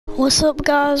What's up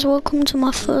guys, welcome to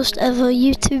my first ever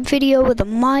YouTube video with a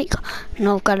mic. And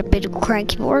I've got a bit of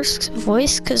cranky voice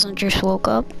because I just woke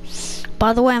up.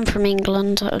 By the way, I'm from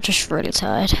England, I'm just really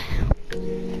tired.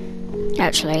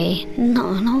 Actually,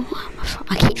 no,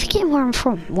 I keep forgetting where I'm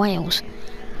from, Wales.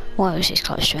 Wales is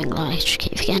close to England, I just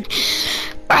keep forgetting.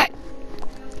 Right,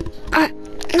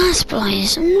 let's play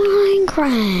some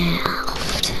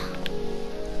Minecraft.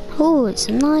 Oh, it's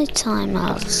night time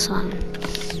outside.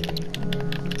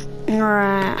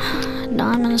 Right,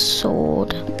 diamond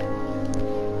sword.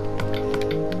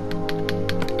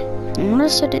 I'm gonna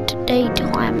set it to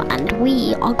daytime, and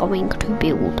we are going to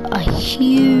build a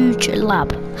huge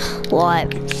lab.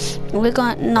 Like, we're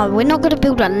not gonna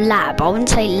build a lab. I wouldn't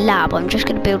say lab. I'm just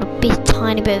gonna build a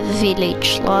tiny bit of a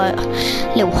village, like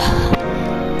little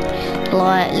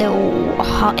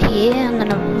hut here, and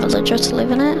then a villager to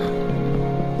live in it.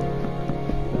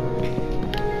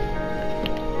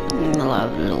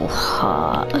 Love little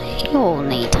heart. You all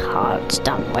need hearts,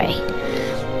 don't we?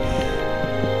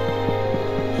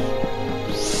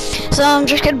 So I'm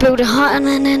just gonna build a hut and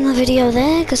then end the video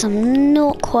there, because I'm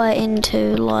not quite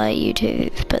into like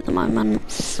YouTube at the moment,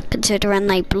 considering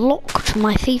they blocked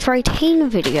my FIFA 18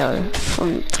 video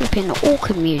from flipping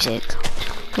orchid music.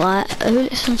 Like, who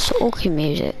listens to orchid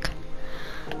music?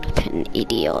 Flipping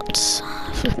idiots.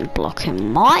 Flipping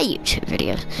blocking my YouTube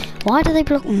videos. Why do they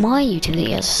block my YouTube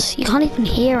videos? You can't even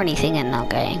hear anything in that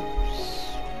game.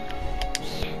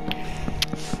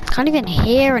 Can't even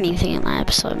hear anything in that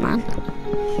episode, man.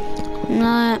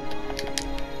 No.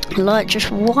 Like, just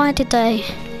why did they...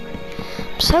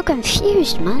 I'm so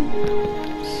confused, man.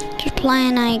 Just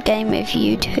playing a game of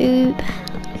YouTube.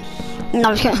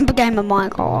 No, it's a game of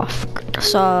Minecraft.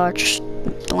 So I just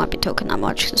don't want to be talking that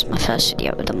much because it's my first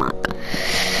video with the mic.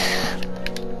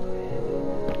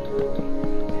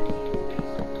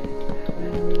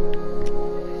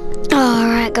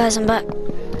 Alright guys, I'm back.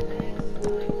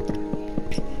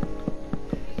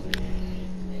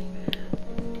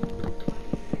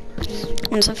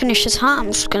 Once I finish this hut, I'm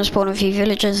just going to spawn a few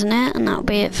villagers in it, and that'll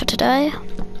be it for today.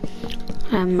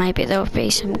 And maybe there'll be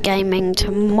some gaming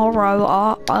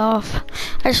tomorrow.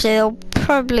 Actually, there'll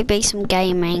probably be some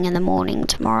gaming in the morning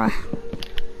tomorrow.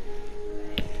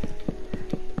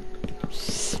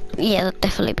 Yeah, there'll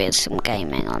definitely be some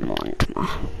gaming in the morning tomorrow.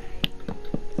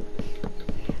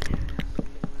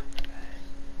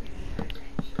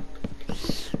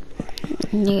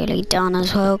 Nearly done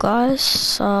as well, guys,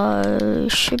 so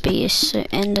should be the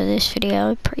end of this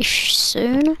video pretty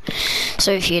soon.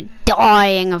 So if you're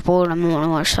dying of boredom and want to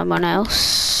watch someone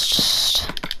else, just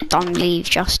don't leave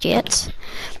just yet.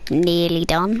 Nearly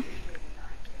done.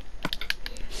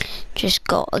 Just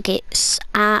gotta get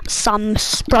some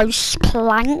spruce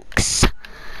planks.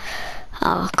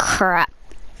 Oh crap.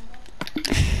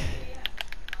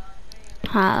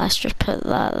 Let's just put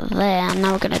that there, and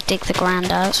now we're going to dig the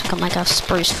ground out so we can make our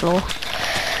spruce floor.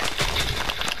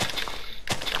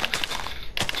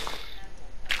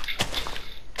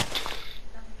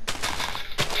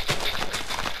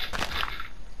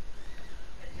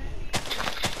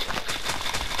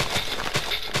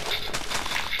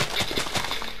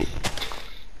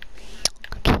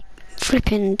 Keep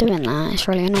flipping doing that, it's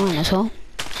really annoying as well.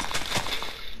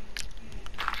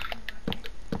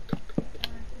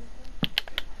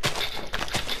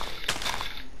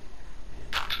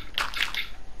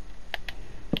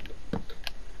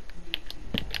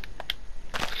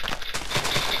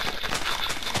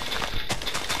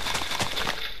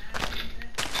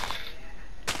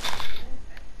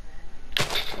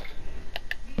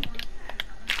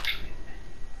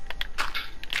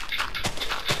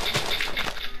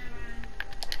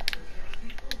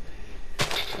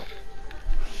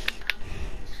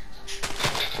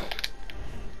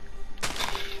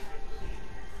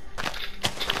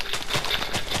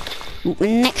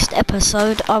 Next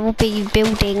episode I will be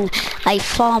building a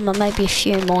farm and maybe a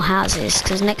few more houses,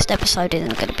 because next episode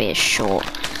isn't going to be as short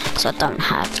because I don't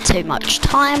have too much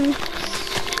time,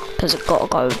 because I've got to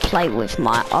go play with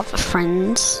my other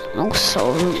friends.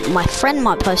 Also my friend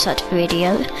might post that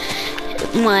video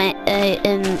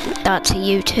that to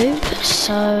YouTube,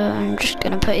 so I'm just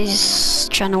going to put his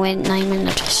channel name in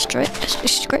the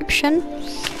description.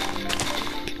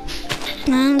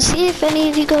 And see if any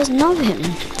of you guys know him.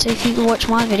 See if you can watch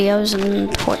my videos and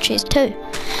watch his too.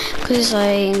 Because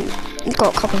I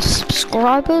got a couple of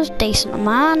subscribers, decent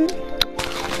amount.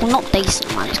 Well, not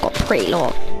decent amount, he's got a pretty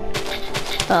lot.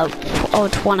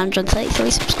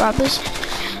 133 subscribers.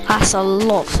 That's a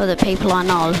lot for the people I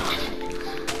know.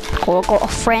 Or I got a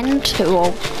friend who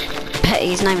I'll put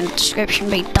his name in the description,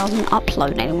 but he doesn't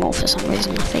upload anymore for some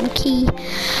reason. I think he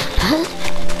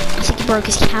broke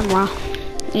his camera.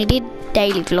 He did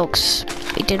daily vlogs.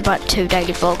 He did about 2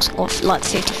 daily vlogs of like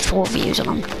 54 views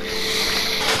on them.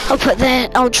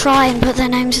 I'll try and put their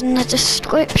names in the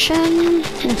description.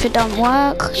 If it don't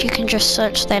work, you can just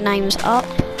search their names up.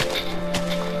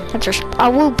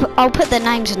 I'll put their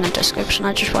names in the description.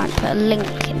 I just won't put a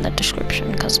link in the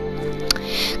description because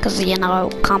you know,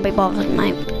 can't be bothered,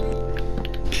 mate.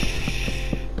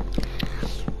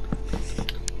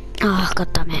 Oh,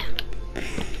 god damn it.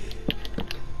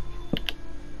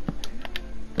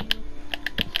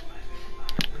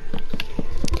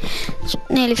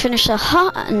 Nearly finished the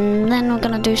hut, and then we're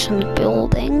gonna do some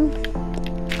building.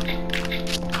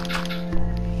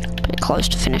 Pretty close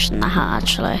to finishing the hut,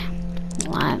 actually.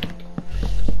 Right.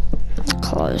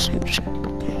 Close.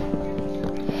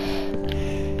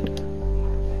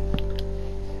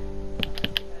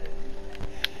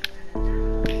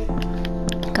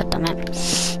 God damn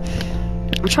it.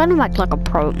 I'm trying to make like a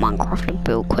pro Minecraft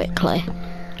build quickly.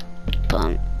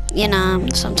 But, you know,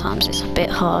 sometimes it's a bit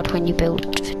hard when you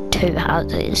build 2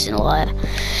 houses in like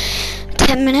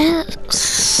 10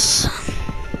 minutes.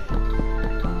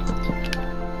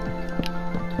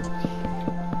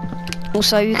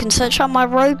 Also, you can search up my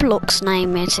Roblox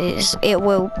name. Its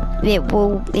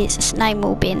name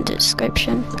will be in the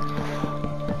description.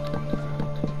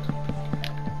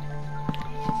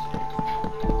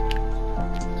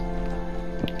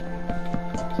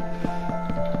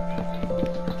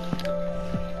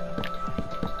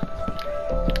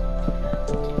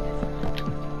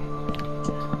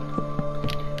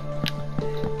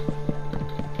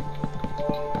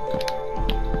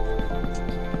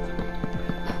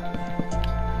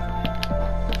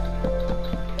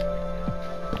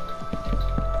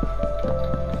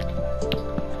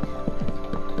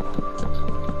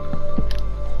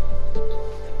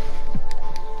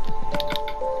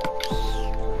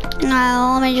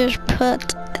 Now let me just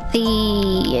put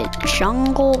the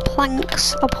jungle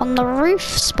planks up on the roof,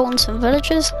 spawn some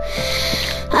villagers,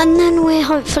 and then we're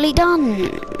hopefully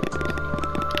done.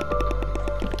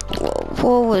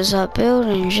 What was that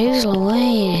building? Jeez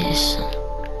Louise.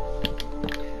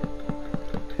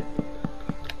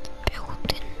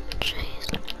 Building, jeez.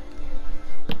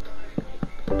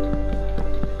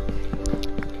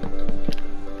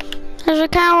 There's a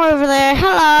cow over there.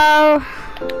 Hello.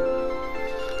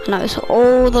 I notice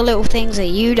all the little things that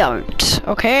you don't,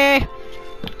 okay?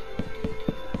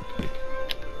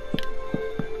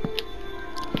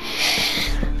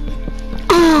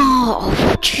 Oh,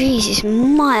 jeez, this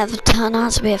might have turned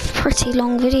out to be a pretty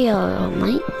long video,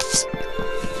 mate.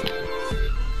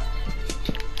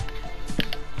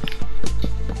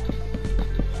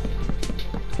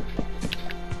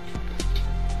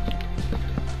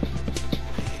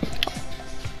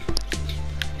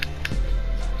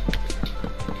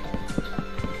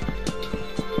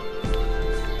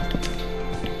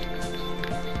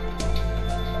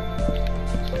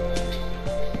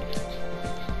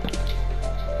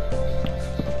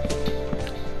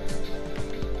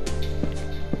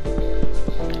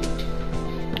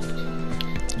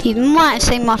 You might have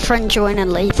seen my friend join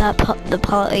and leave the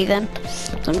party then.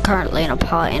 I'm currently in a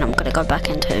party and I'm going to go back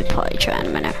into party chat in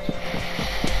a minute.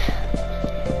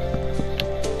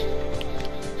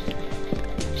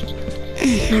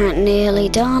 Nearly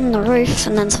done, the roof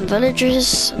and then some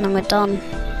villagers and then we're done.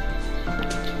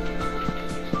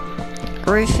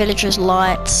 Roof, villagers,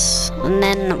 lights, and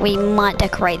then we might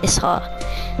decorate this hut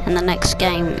in the next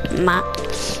game,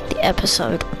 the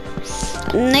episode.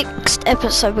 Next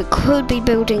episode we could be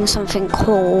building something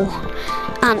cool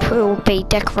and we will be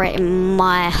decorating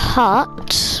my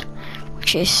hut,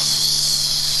 which is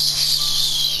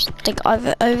I think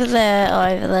over there.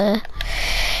 I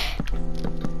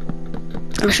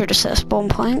should have set a spawn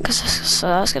point so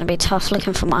that's going to be tough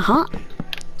looking for my hut.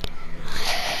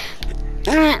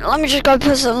 Alright, let me just go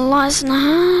put some lights in the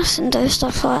house and do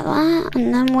stuff like that,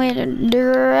 and then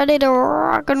we're ready to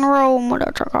rock and roll,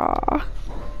 motherfucker.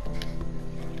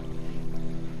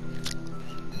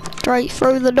 Straight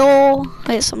through the door,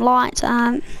 get some lights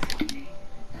on.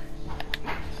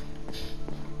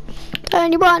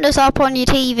 Turn your brightness up on your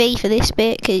TV for this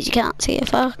bit because you can't see a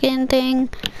fucking thing.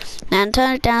 And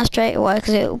turn it down straight away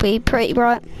because it will be pretty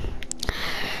bright.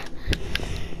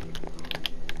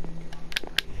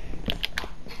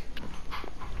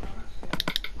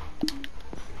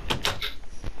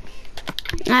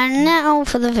 And now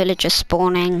for the villagers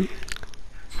spawning.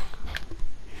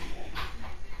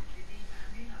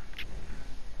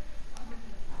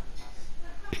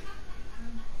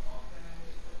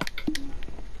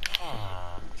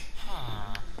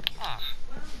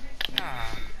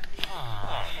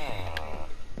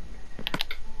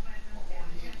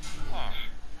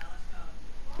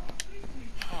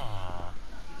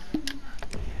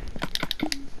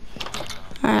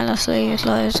 Alright, let's leave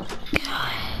those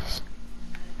guys.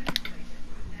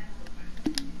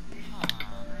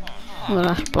 I'm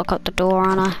gonna block up the door,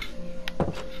 aren't I?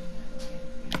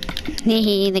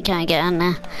 They can't get in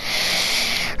there.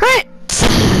 Right,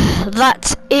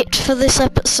 that's it for this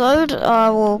episode. I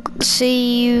will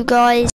see you guys